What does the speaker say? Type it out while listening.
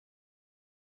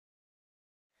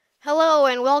Hello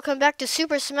and welcome back to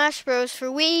Super Smash Bros. For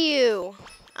Wii U.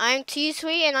 I'm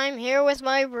teaswii and I'm here with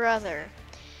my brother.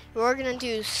 We're gonna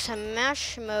do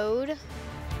Smash Mode.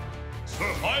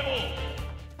 Survival.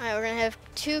 Alright, we're gonna have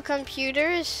two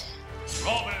computers,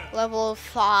 Robin. level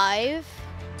 5.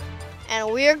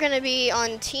 And we're gonna be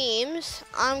on teams.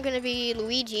 I'm gonna be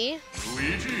Luigi.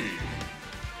 Luigi.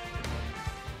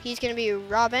 He's gonna be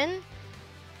Robin.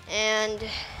 And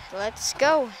let's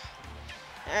go.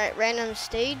 Alright, random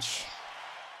stage.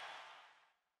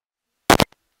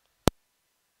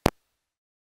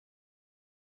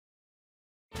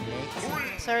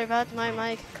 Sorry about my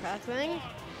mic crackling.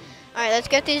 Alright, let's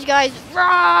get these guys.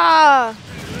 Rah!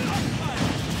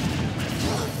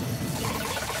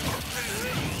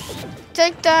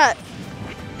 Take that.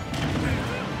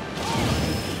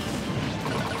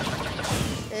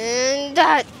 And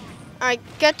that. Alright,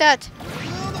 get that.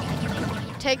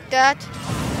 Take that.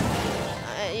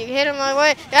 You hit him my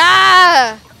way.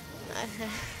 Ah!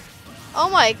 Oh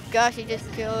my gosh, he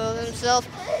just killed himself.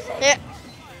 Yeah.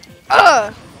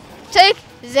 Take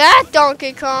that,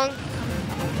 Donkey Kong.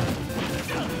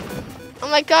 Oh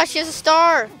my gosh, he has a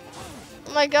star.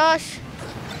 Oh my gosh.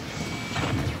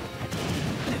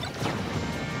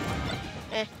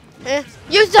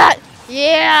 Use that.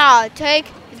 Yeah, take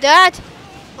that.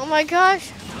 Oh my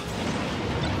gosh.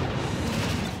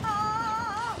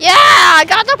 Yeah, I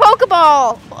got the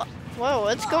Pokeball. Whoa,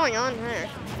 what's going on here?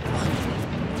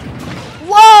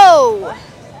 Whoa!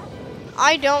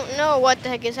 I don't know what the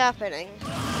heck is happening.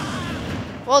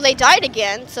 Well, they died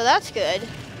again, so that's good.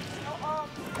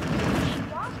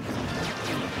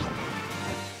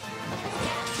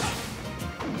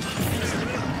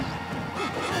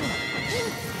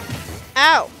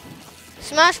 Ow!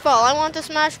 Smash ball, I want the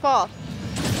smash ball.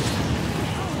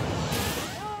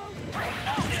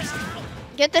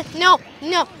 Get the, no,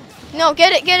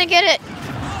 get it.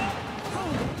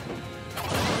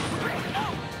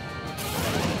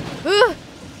 Ooh,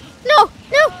 no,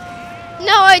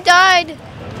 I died.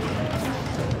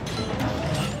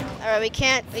 All right, we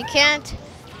can't.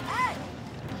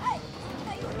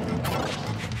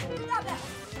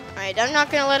 All right, I'm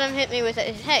not gonna let him hit me with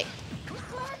it. Hey.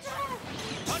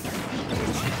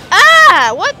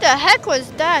 Ah, what the heck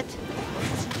was that?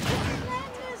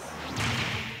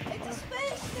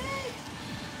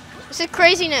 This is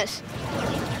craziness.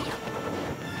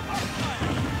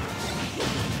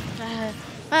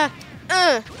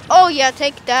 Oh yeah,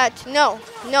 take that. No,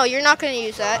 you're not gonna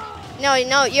use that. No,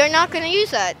 you're not gonna use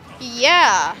that.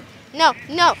 Yeah. No,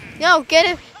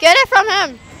 get it from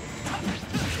him.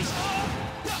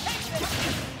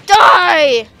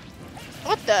 Die!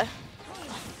 What the?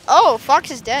 Oh,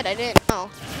 Fox is dead. I didn't know.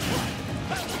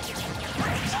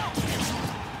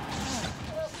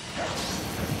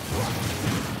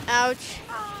 Ouch.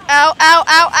 Ow.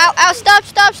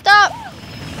 Stop.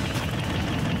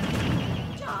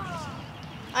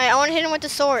 Alright, I want to hit him with the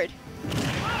sword.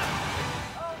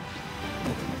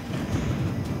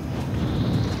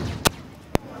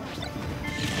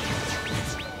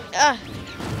 Yeah.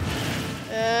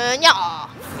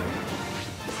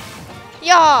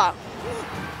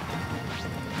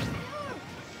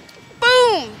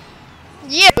 Boom!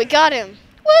 Yeah, we got him.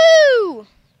 Woo!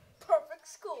 Perfect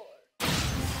score.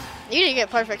 You didn't get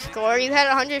perfect score. You had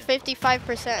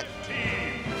 155%.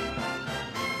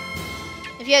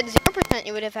 If you had 0%,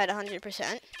 you would have had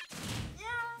 100%.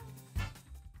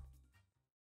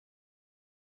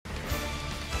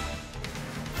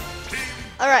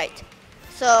 Alright,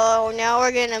 so now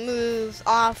we're gonna move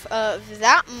off of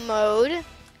that mode.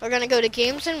 We're gonna go to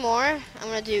games and more. I'm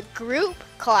gonna do group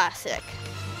classic.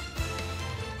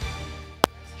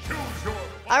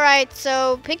 Alright,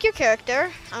 so pick your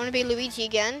character. I'm gonna be Luigi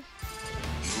again.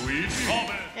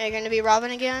 Are you gonna be Robin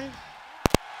again?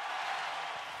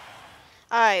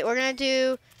 Alright, we're gonna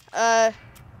do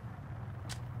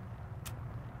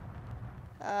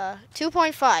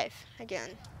 2.5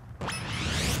 again.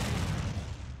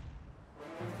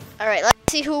 Alright, let's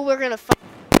see who we're gonna fight.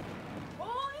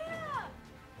 Oh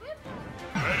yeah.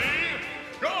 Ready?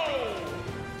 Go.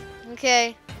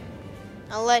 Okay,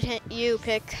 I'll let you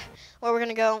pick where we're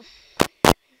gonna go.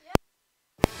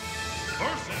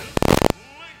 Versus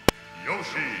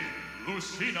Yoshi,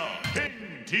 Lucina,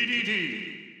 King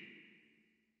TDD.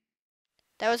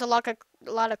 That was a lot of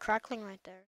crackling right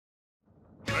there.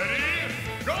 Ready?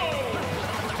 Go.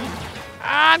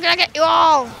 Ah, I'm gonna get you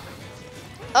all.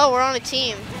 Oh, we're on a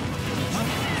team.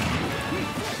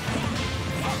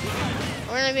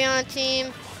 We're gonna be on a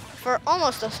team for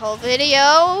almost this whole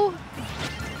video.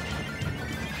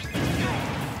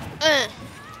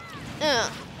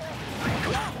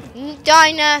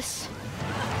 Die, Ness.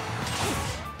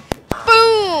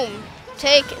 Boom!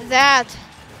 Take that.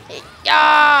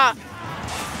 Yeah!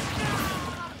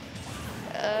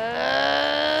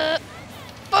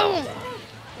 Boom!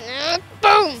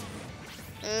 Boom!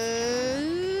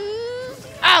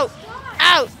 Out!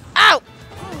 Out! Out!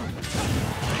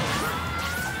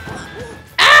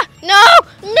 Ah! No!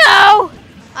 No!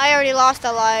 I already lost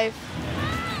a life.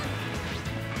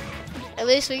 At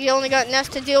least we only got Ness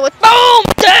to deal with. Boom!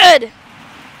 Dead!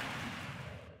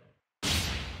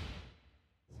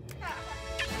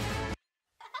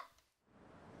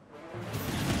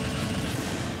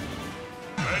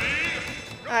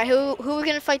 Alright, who are we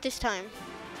gonna fight this time?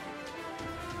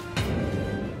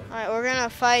 Alright, we're gonna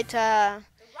fight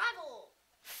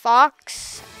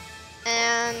Fox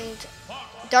and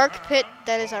Dark Pit,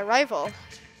 that is our rival.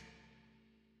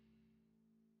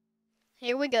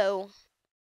 Here we go.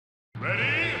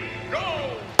 Ready,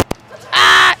 go!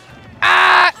 Ah!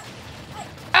 Ah!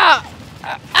 Ah!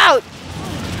 Out!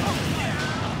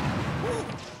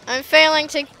 I'm failing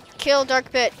to kill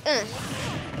Dark Pit.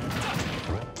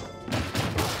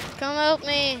 Come help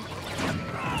me.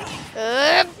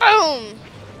 Boom!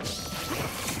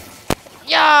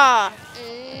 Yeah!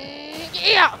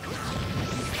 Yeah!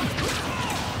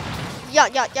 Yeah,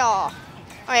 yeah, yeah. Alright,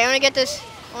 I wanna get this.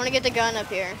 I wanna get the gun up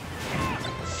here.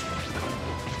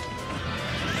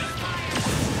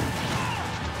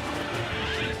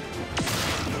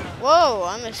 Whoa,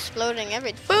 I'm exploding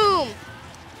everything. Boom!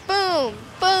 Boom!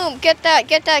 Boom! Get that,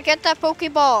 get that, get that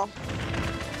Pokeball.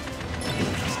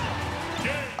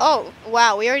 Oh,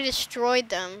 wow, we already destroyed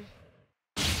them.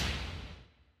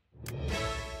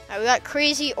 Alright, we got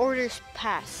Crazy Orders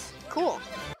Pass. Cool.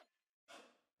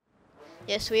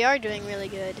 Yes, we are doing really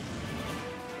good.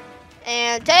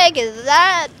 And take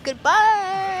that!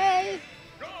 Goodbye!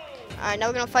 Alright, now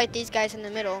we're gonna fight these guys in the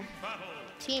middle.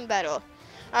 Team battle.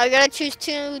 I gotta choose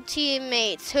 2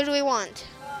 teammates. Who do we want?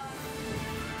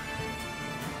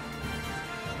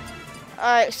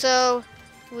 Alright, so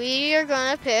we are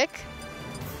gonna pick.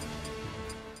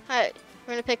 Alright,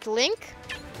 we're gonna pick Link.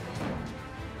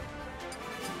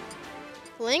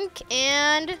 Link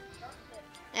and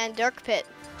Dark Pit.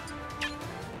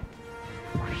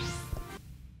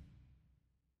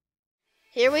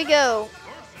 Here we go.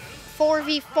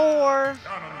 4v4.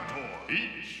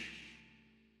 Each.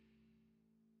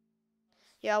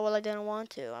 Yeah, well, I didn't want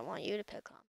to. I want you to pick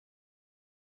them.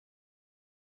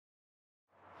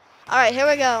 Alright, here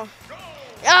we go.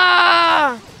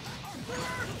 Ah!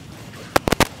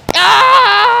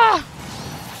 Ah!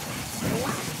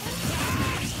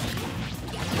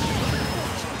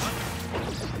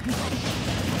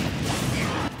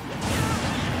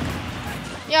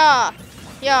 Yeah!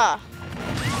 Yeah!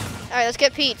 Alright, let's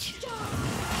get Peach.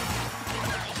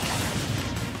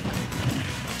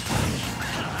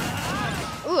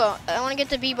 Ooh, I want to get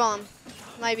the B-bomb.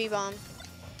 My B-bomb.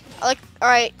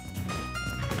 Alright.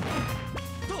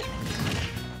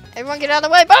 Everyone get out of the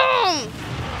way. Boom!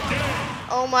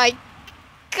 Oh my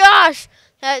gosh!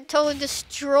 That totally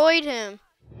destroyed him.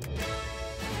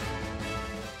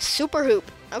 Super Hoop.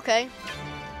 Okay.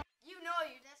 You know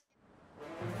you're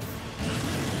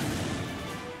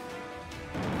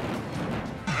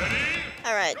destined.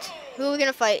 Alright. Who are we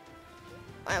gonna fight?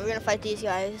 Alright, we're gonna fight these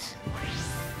guys.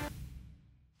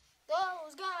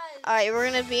 Those guys. Alright, we're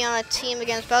gonna be on a team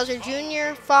against Bowser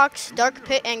Jr., Fox, Dark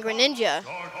Pit, and Greninja.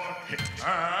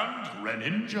 And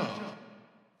Greninja.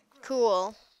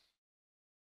 Cool.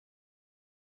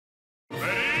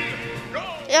 Ready, go!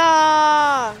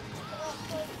 Yeah!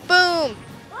 Boom!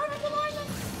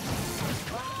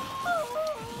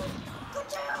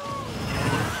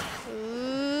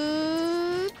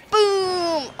 Ooh,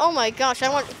 boom! Oh my gosh, I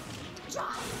want...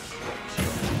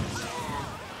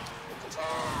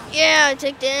 Yeah,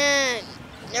 take that!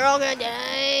 They're all gonna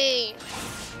die!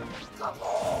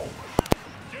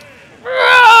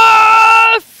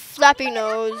 Ah, flappy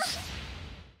nose.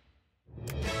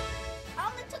 I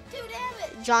only took 2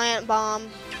 damage. Giant bomb.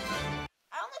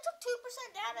 I only took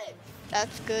 2% damage.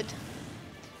 That's good.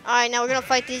 Alright, now we're gonna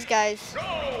fight these guys.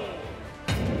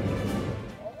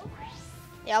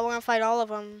 Yeah, we're gonna fight all of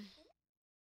them.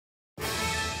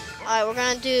 Alright, we're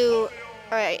gonna do,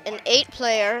 alright, an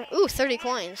 8-player. Ooh, 30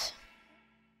 coins.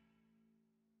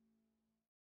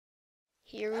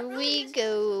 Here we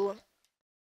go.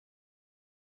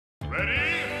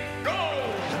 Ready, go!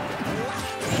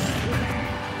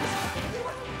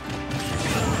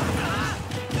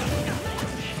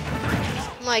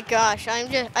 Oh my gosh,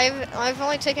 I've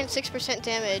only taken 6%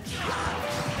 damage.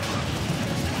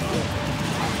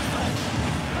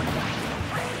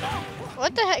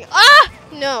 What the heck? Ah!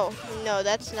 No,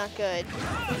 that's not good.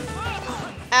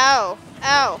 Ow.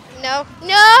 Ow. No.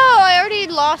 No! I already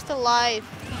lost a life.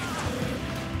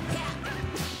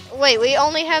 Wait, we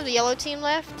only have the yellow team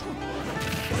left?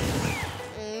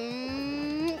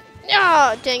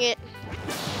 Oh, dang it.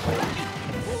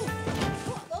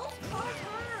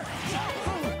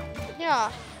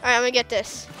 Yeah. Alright, I'm gonna get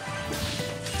this.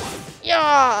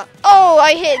 Yeah. Oh,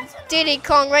 I hit Diddy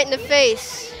Kong right in the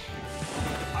face.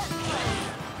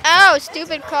 Ow,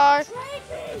 stupid car.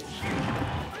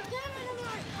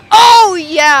 Oh,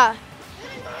 yeah.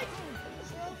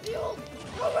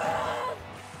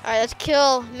 Alright, let's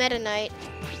kill Meta Knight.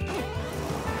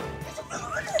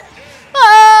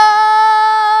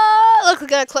 Ah! Look, we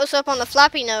got a close up on the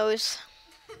flappy nose.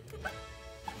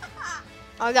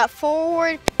 I got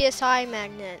forward PSI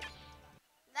magnet.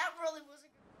 That really was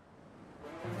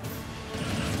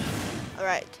a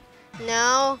Alright,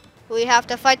 now we have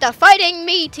to fight the Fighting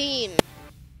Me team.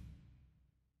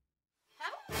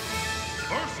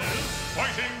 Versus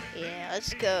fighting. Yeah,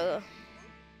 let's go.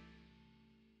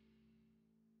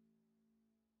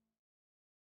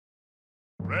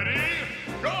 Ready,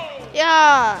 go!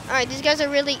 Yeah, alright, these guys are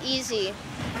really easy.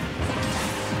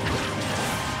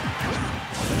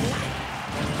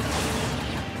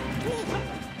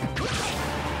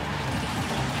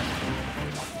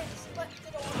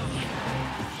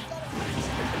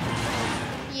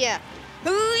 Yeah.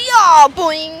 Hoo-yah,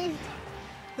 boing!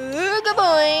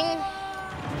 Hoo-ga-boing!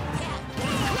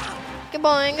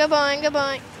 Ga-boing, ga-boing,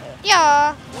 ga-boing.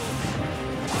 Yeah!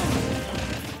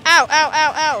 Ow, ow,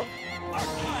 ow, ow!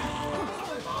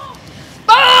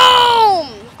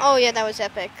 Boom! Oh yeah, that was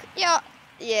epic. Yeah.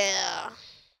 Yeah.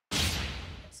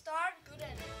 start, good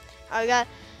ending. I got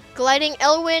Gliding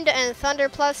Elwind and Thunder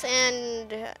Plus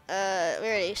and we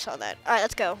already saw that. Alright,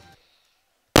 let's go.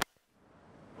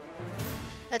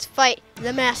 Let's fight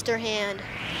the Master Hand.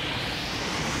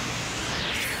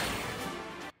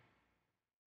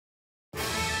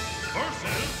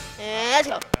 And let's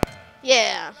go.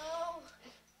 Yeah. No,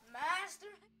 master.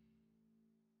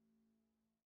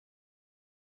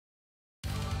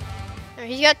 Oh,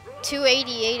 he's got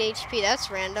 288 HP. That's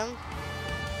random.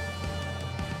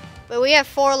 But we have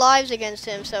 4 lives against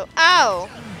him, so ow.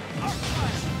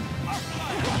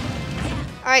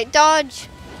 Alright, dodge.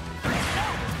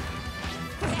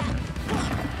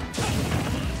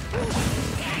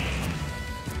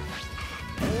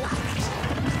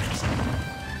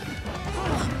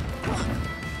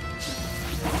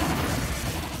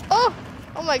 Oh!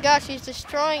 Oh my gosh, he's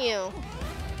destroying you.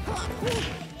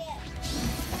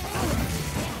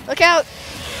 Look out!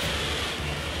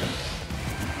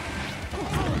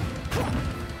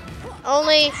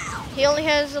 He only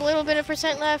has a little bit of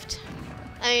percent left.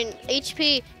 I mean,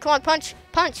 HP. Come on, punch,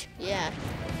 punch. Yeah.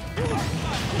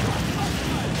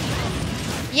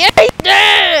 Yeah, he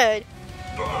did!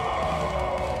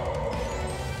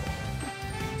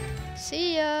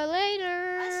 See ya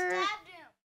later. I stabbed him.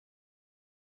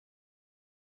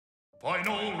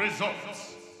 Final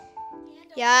results.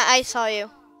 Yeah, I saw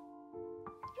you.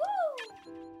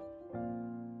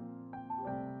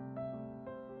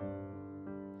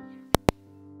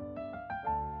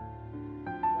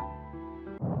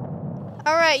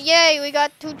 Alright, yay, we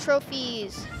got 2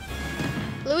 trophies.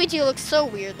 Luigi looks so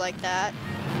weird like that.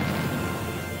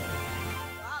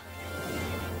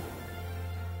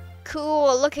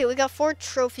 Cool, look it, we got 4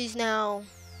 trophies now.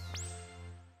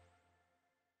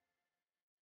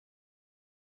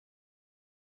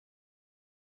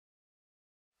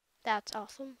 That's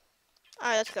awesome.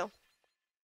 Alright, let's go.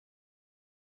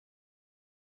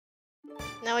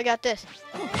 Now we got this.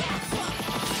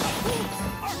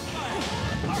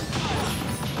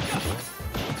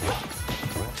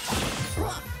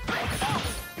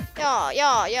 Yeah,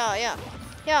 yeah, yeah, yeah.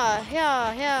 Yeah,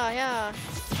 yeah, yeah, yeah.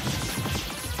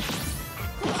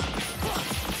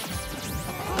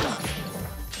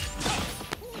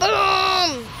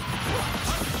 Boom!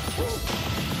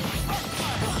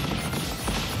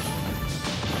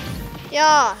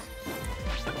 Yeah.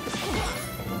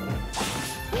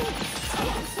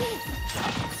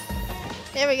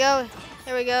 There we go.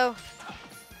 Here we go.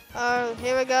 Oh,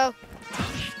 here we go.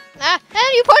 Ah,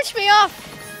 and you punched me off.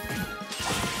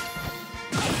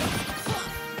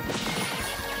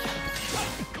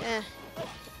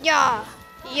 Yeah.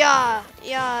 Yeah.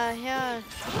 Yeah. Yeah.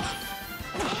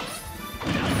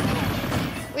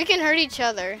 We can hurt each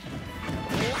other.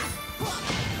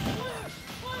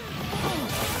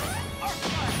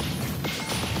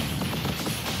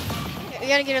 We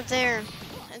gotta get up there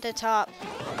at the top.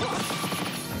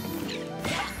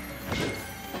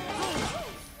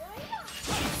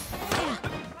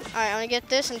 Alright, I'm gonna get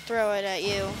this and throw it at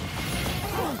you.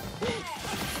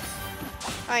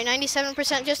 Alright,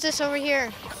 97% justice over here.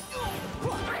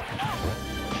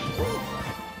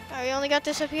 Alright, we only got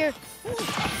this up here.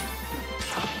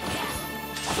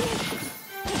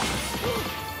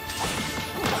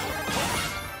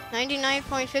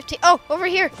 99.50. Oh, over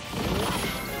here.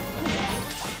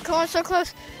 Come on, so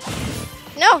close.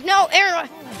 No, no, Aaron.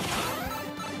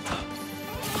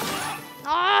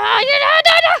 Ah,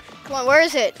 no. Come on, where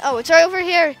is it? Oh, it's right over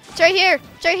here. It's right here.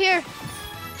 It's right here.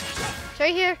 It's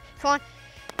right here. Come on.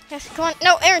 Yes, come on.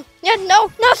 No, Aaron. Yeah,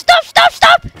 no,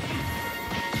 stop.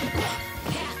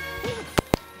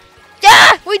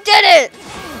 Yeah, we did it.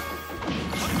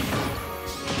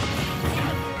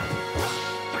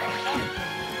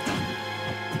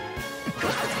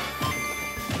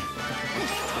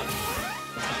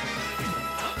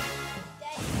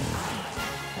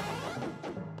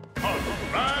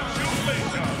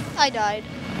 I died.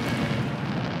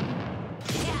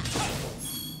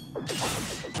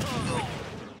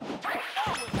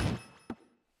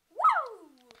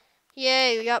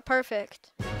 Yay, we got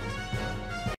perfect.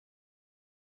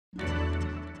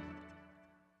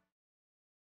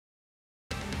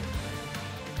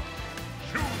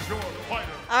 Choose your fighter.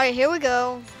 Alright, here we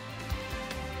go.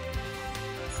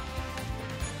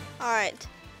 Alright.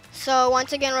 So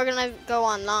once again we're gonna go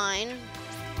online.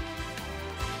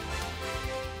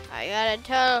 I gotta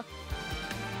tell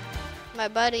my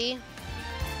buddy,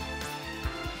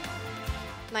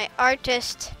 my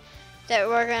artist, that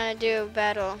we're gonna do a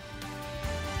battle.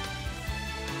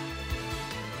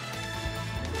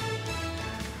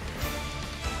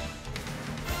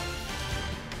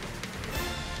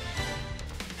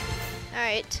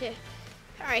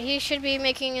 Alright, he should be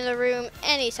making the room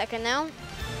any second now.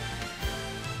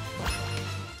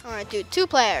 Alright, dude, 2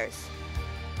 players.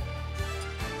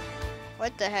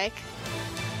 What the heck?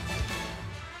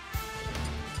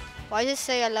 Why does it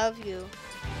say I love you?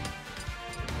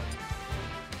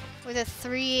 With a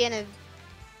 3 and an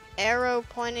arrow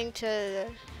pointing to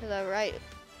the right.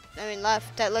 I mean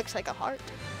left. That looks like a heart.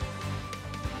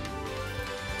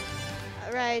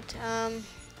 Alright,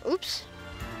 oops.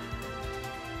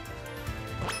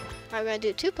 I'm gonna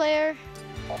do 2-player.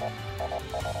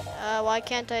 Why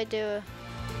can't I do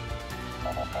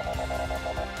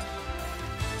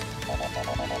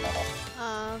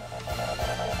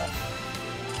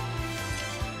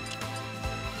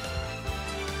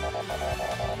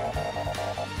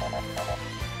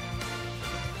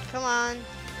come on.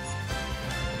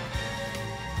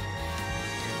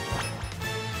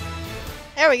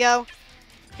 There we go.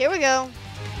 Here we go.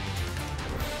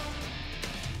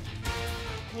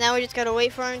 Now we just gotta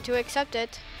wait for him to accept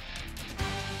it.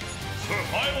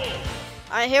 Survival.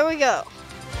 Alright, here we go.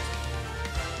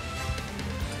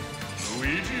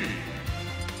 Luigi.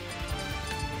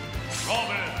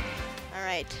 Robin.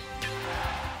 Alright.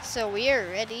 So we are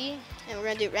ready, and we're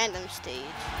gonna do random stage.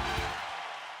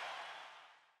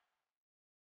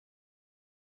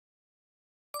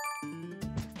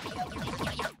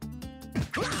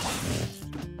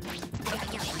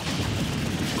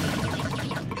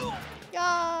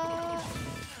 Yeah.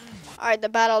 Alright, the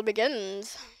battle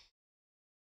begins.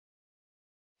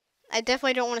 I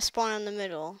definitely don't want to spawn in the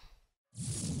middle.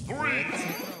 3.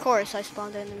 Of course I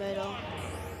spawned in the middle.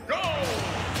 Go.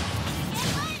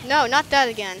 No, not that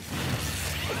again.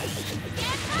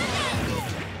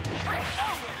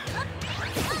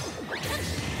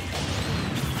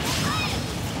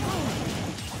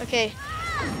 Okay.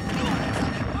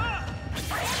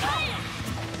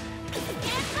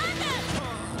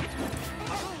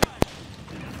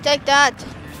 Take that.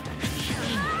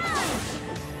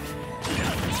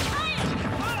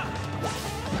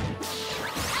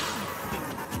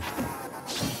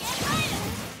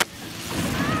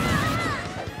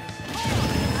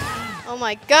 Oh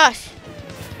my gosh.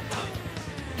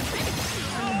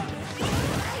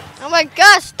 Oh my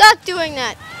gosh, stop doing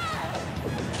that.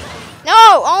 No,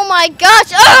 oh my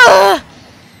gosh. Ugh!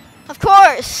 Of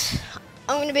course.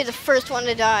 I'm gonna be the first one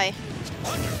to die.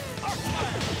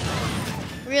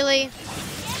 Really?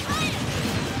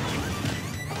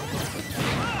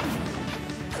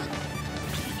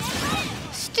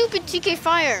 Stupid TK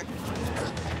fire.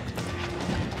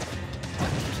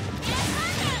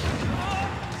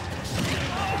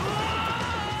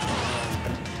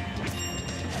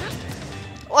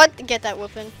 What? Get that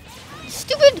whooping.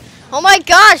 Stupid! Oh my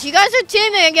gosh, you guys are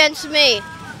teaming against me.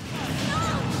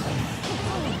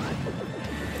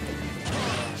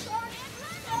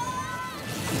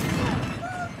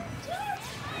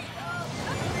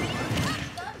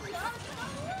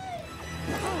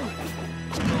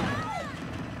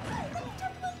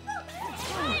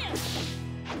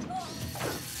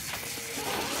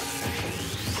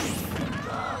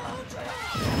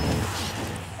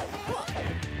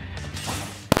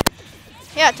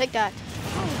 Yeah, take that.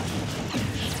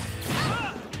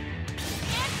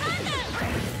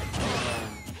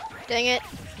 Dang it.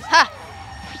 Ha!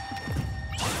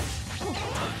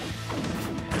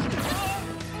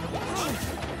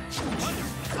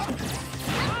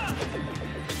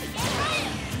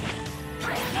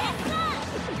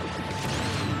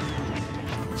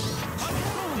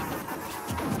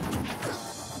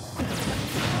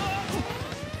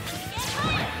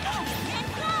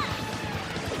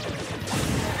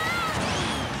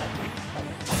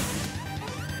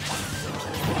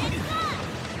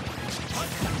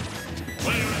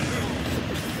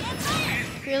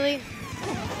 Really?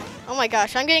 Oh my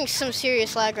gosh, I'm getting some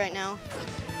serious lag right now.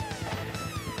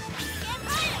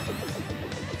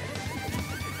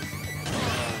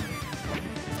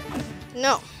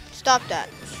 No, stop that.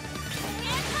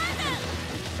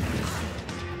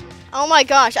 Oh my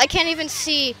gosh, I can't even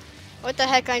see what the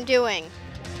heck I'm doing.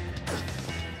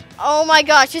 Oh my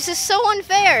gosh, this is so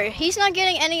unfair. He's not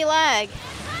getting any lag.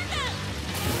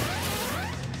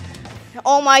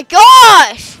 Oh my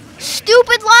gosh!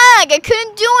 Stupid lag! I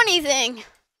couldn't do anything.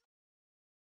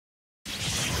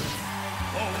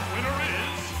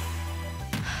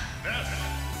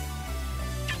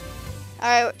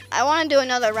 Alright, I want to do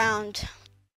another round.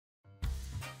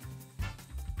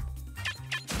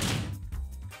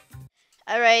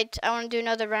 Alright, I want to do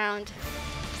another round.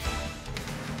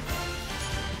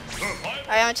 Alright,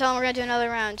 I'm going to tell him we're going to do another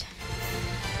round.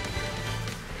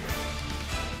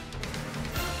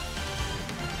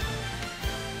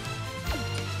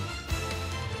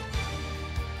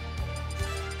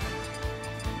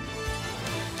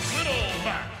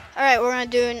 Alright, we're going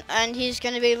to do, and he's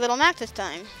going to be Little Mac this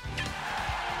time.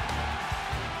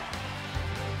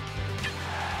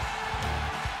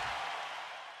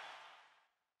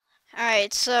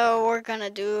 Alright, so we're gonna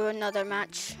do another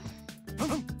match.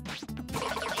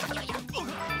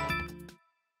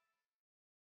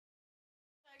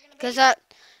 Because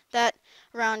that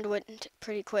round went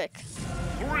pretty quick.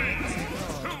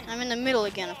 I'm in the middle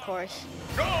again, of course.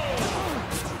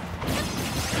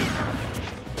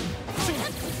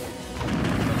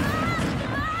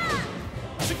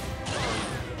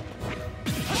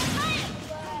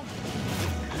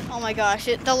 Oh my gosh,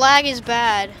 the lag is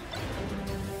bad.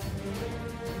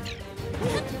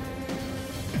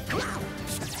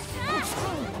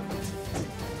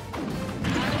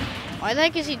 Why the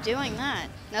heck is he doing that?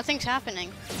 Nothing's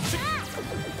happening.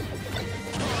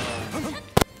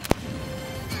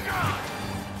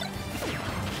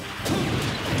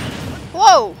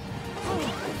 Whoa!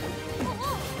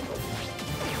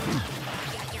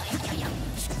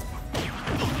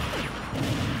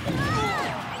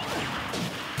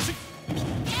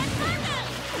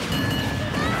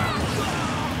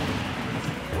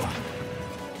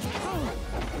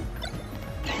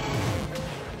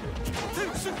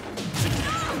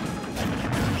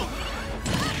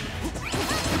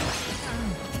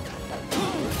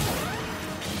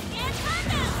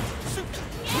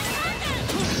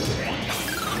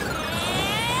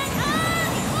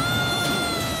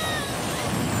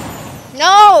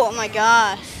 No! Oh my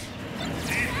gosh.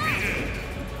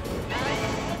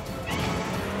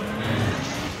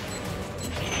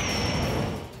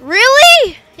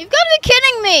 Really? You've got to be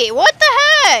kidding me! What the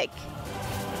heck?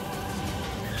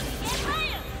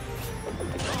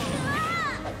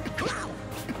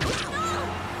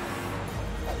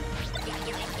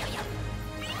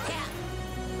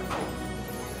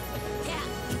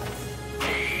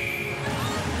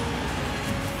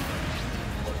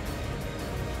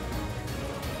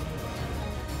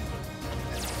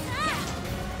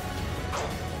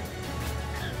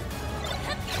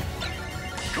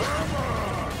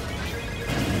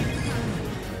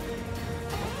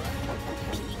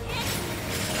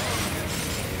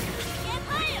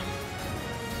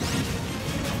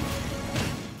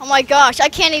 Oh my gosh, I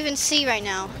can't even see right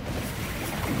now.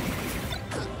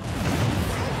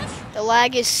 The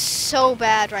lag is so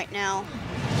bad right now.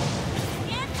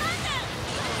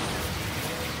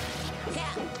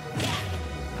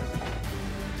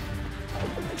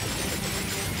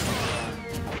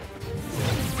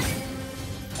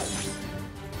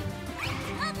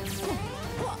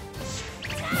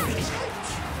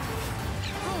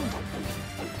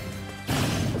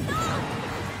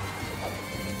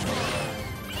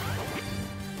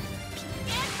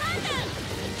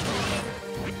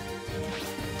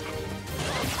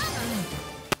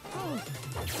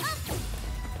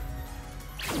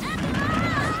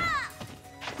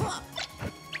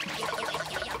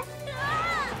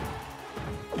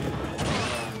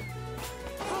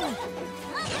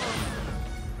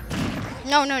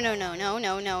 No, no, no, no, no,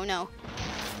 no, no, no.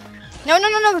 No, no,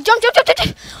 no, no. Jump, jump, jump, jump,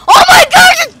 jump. Oh my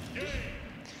god!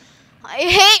 I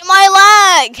hate my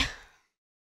lag.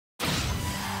 The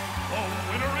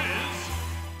winner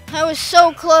is I was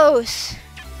so close.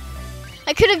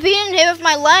 I could have beaten him if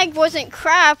my lag wasn't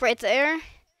crap right there.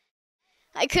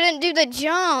 I couldn't do the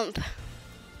jump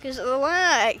because of the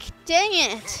lag. Dang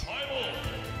it. survival.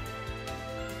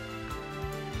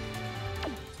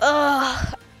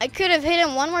 Ugh. I could have hit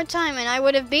him one more time and I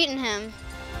would have beaten him.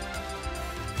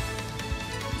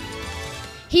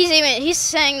 He's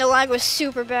saying the lag was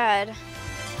super bad.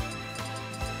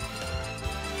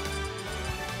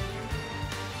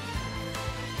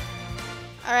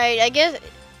 Alright, I guess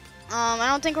I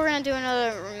don't think we're gonna do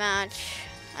another match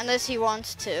unless he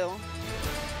wants to.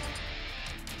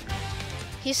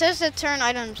 He says to turn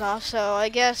items off, so I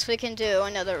guess we can do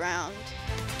another round.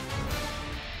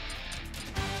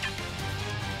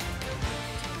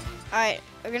 Alright,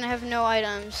 we're gonna have no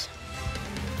items.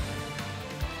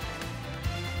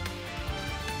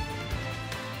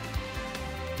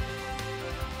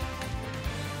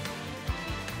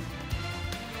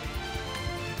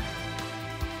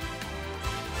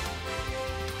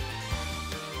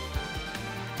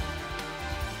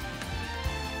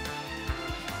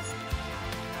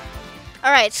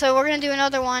 Alright, so we're gonna do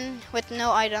another one with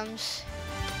no items.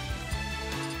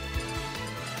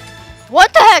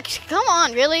 What the heck? Come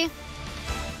on, really?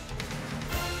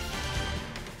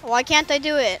 Why can't I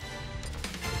do it?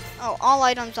 Oh, all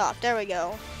items off. There we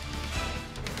go.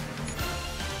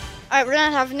 Alright, we're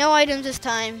gonna have no items this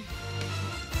time.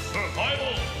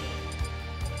 Survival.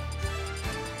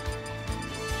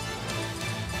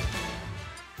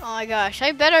 Oh my gosh,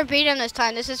 I better beat him this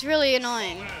time. This is really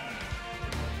annoying.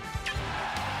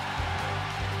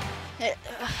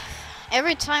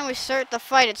 Every time we start the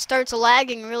fight, it starts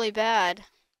lagging really bad.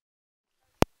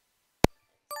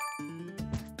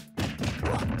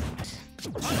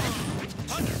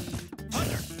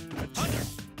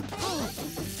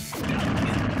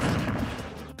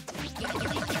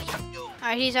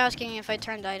 Alright, he's asking if I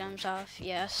turned items off.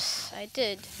 Yes, I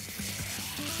did.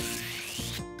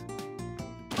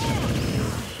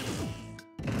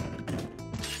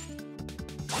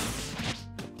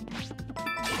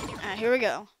 Alright, here we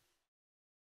go.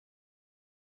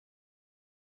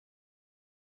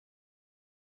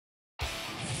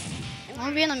 I want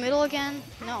to be in the middle again?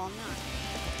 No, I'm not.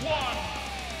 One.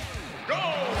 Go.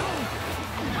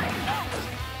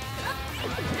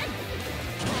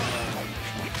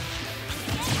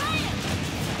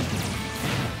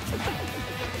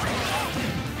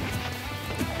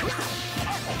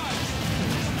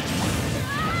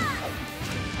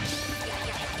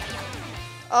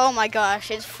 Oh my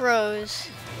gosh, it froze.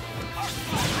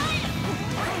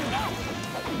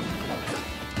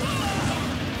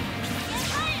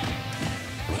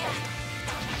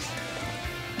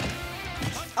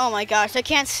 Oh my gosh, I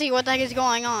can't see what the heck is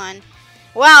going on.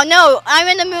 Wow, no, I'm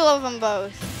in the middle of them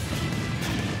both.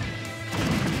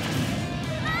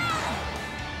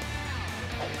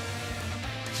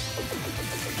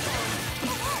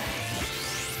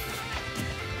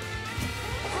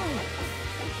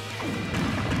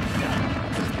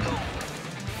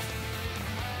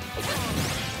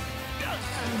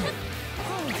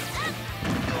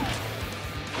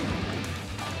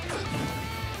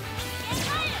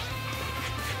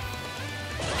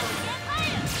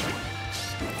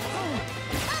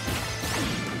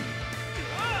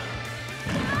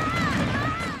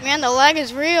 Man, the lag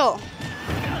is real.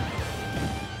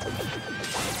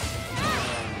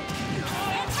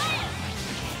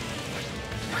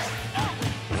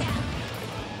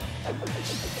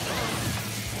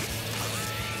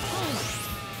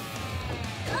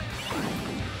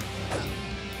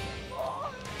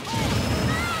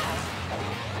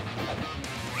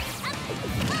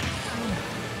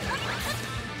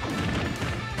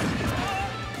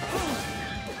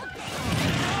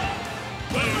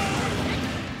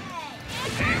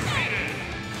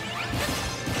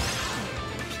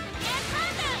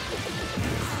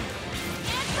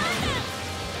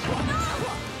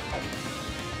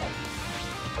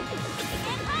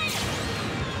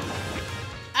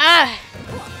 Ah!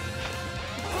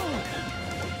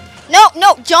 No,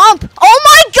 no, jump! Oh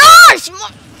my gosh!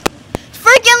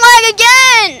 Freaking lag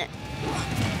again!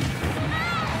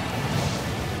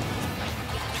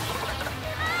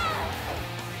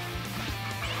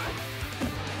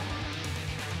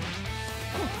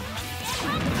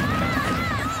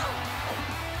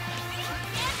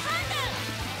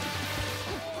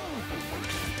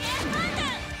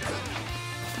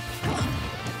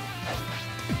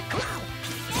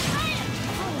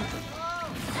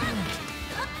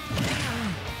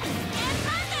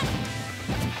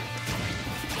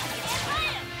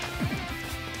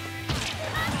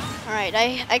 Alright,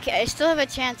 I still have a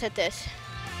chance at this.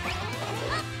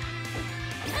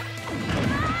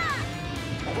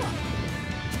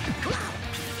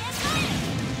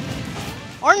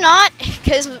 Or not,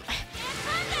 because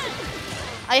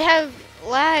I have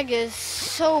lag is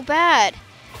so bad.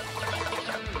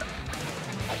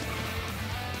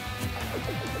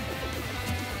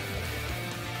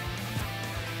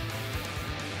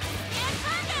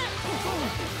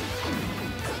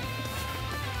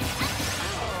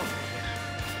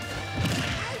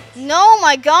 No,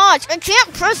 my gosh, I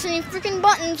can't press any freaking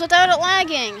buttons without it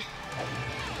lagging.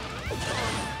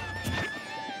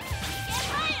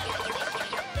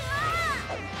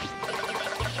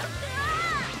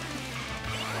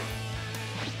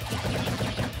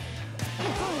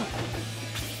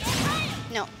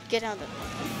 No, get out of it.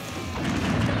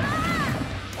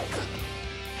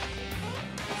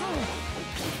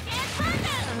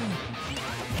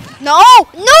 No!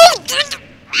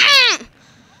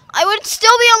 I would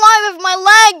still be alive if my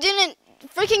lag didn't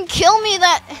freaking kill me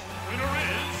that...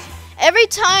 Every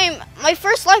time, my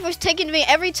first life was taken to me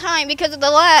every time because of the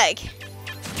lag.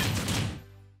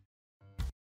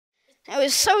 It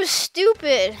was so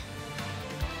stupid.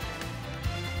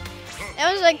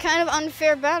 That was like kind of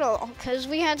unfair battle because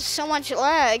we had so much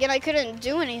lag and I couldn't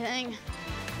do anything.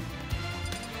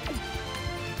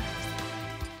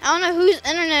 I don't know whose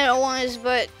internet it was,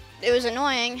 but it was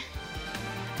annoying.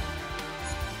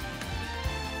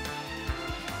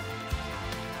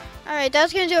 Alright,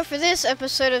 that's gonna do it for this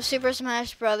episode of Super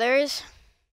Smash Brothers.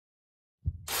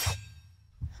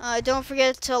 Don't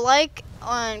forget to like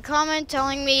and comment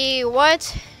telling me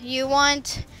what you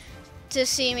want to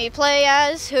see me play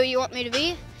as, who you want me to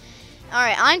be.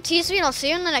 Alright, I'm teaswii and I'll see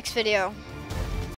you in the next video.